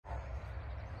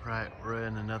Right, we're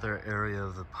in another area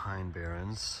of the Pine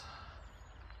Barrens.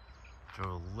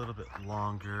 Drove a little bit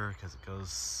longer because it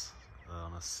goes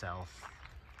on a south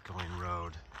going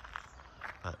road,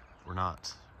 but we're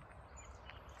not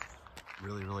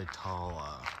really tall.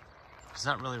 It's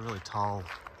not really tall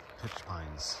pitch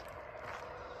pines.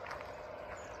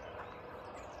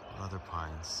 Other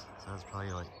pines, so that's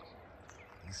probably like,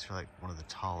 these are like one of the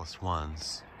tallest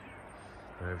ones,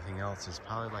 but everything else is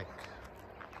probably like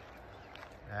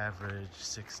average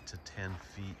 6 to 10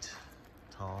 feet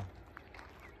tall.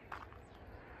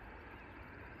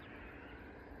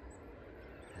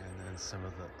 And then some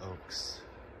of the oaks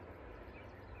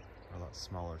are a lot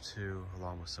smaller too,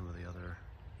 along with some of the other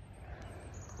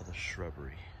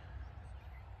shrubbery.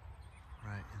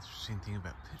 Right, interesting thing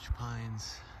about pitch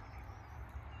pines.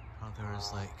 Oh, there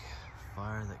was like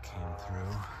fire that came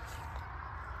through.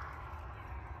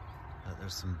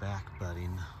 There's some back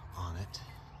budding on it.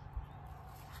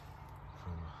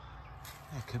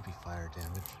 Yeah, it could be fire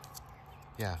damage.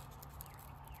 Yeah,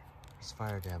 there's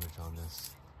fire damage on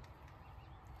this.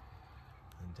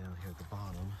 And down here at the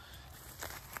bottom,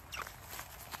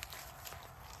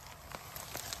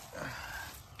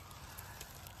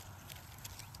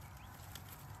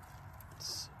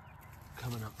 it's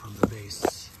coming up from the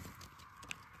base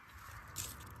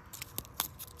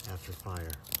after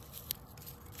fire.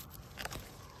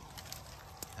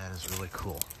 That is really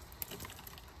cool.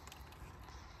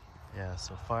 Yeah,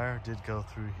 so fire did go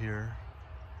through here.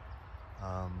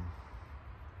 Yeah,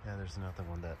 there's another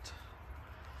one that's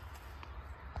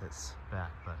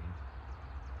back budding.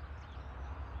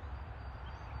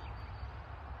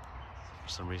 For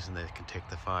some reason they can take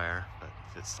the fire, but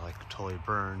if it's like totally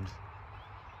burned,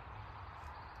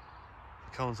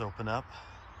 the cones open up,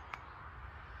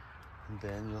 and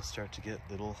then you'll start to get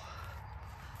little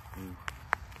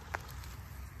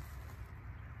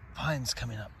pines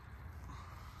coming up.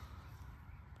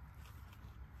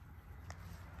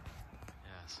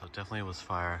 Yeah, so definitely was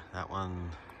fire. That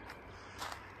one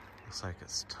looks like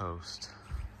it's toast,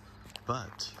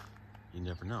 but you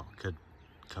never know. Could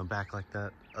come back like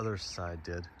that other side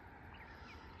did.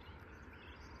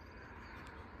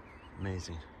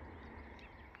 Amazing.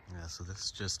 Yeah, so this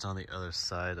is just on the other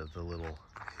side of the little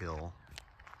hill.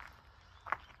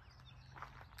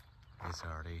 It's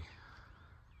already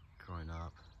growing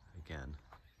up. Again,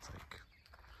 it's like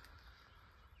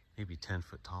maybe 10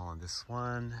 foot tall on this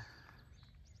one.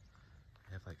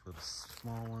 They have like little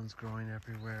small ones growing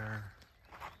everywhere.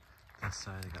 This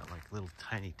side, they got like little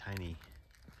tiny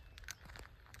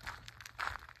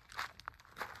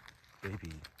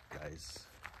baby guys,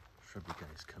 shrubby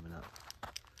guys coming up.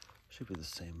 Should be the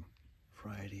same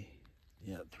variety.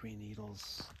 Yeah, 3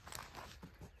 needles.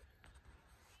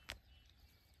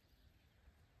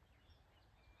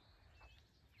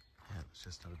 Yeah, it's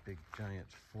just not a big giant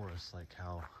forest like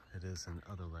how it is in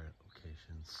other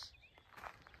locations.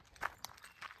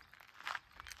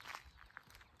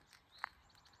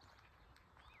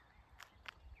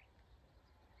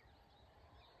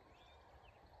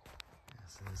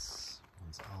 This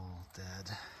one's all dead.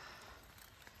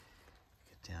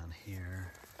 Get down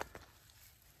here.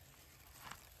 I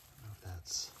don't know if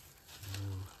that's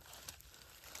new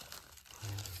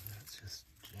plant or that's just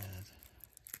dead.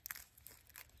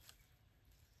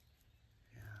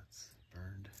 Yeah, it's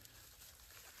burned.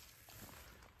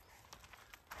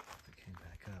 It came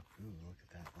back up. Ooh, look at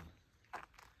that one.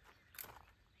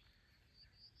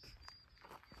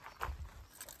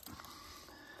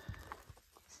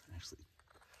 It's actually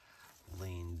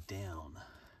laying down.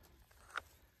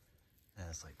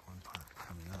 That's like one part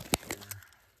coming up here.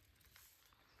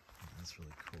 That's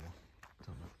really cool.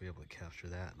 Don't know if we'll be able to capture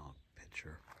that in a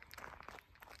picture.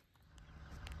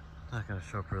 Not going to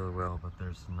show up really well, but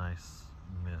there's a nice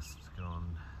mist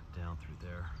going down through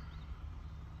there.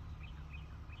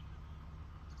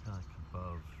 It's kind of like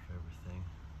above everything.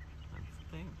 I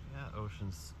think, yeah,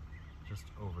 ocean's just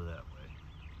over that way.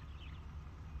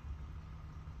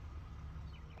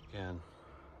 Again,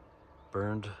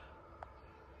 burned,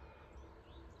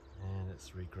 and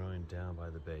it's regrowing down by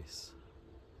the base.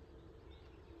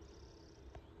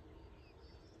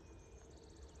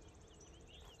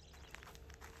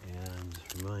 And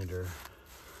reminder,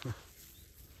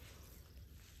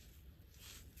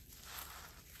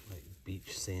 like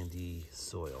beach sandy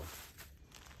soil.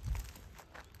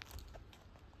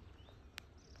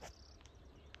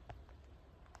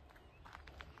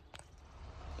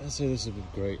 I'd say this is a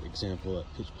great example of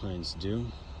what pitch pines do.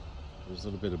 There's a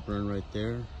little bit of burn right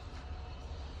there.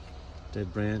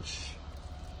 Dead branch,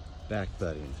 back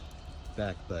budding,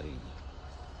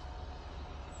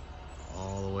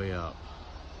 all the way up.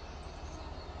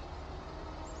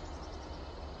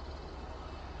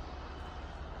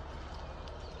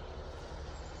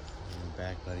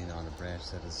 back budding on a branch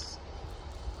that is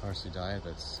partially died,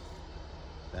 but it's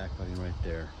back budding right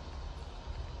there.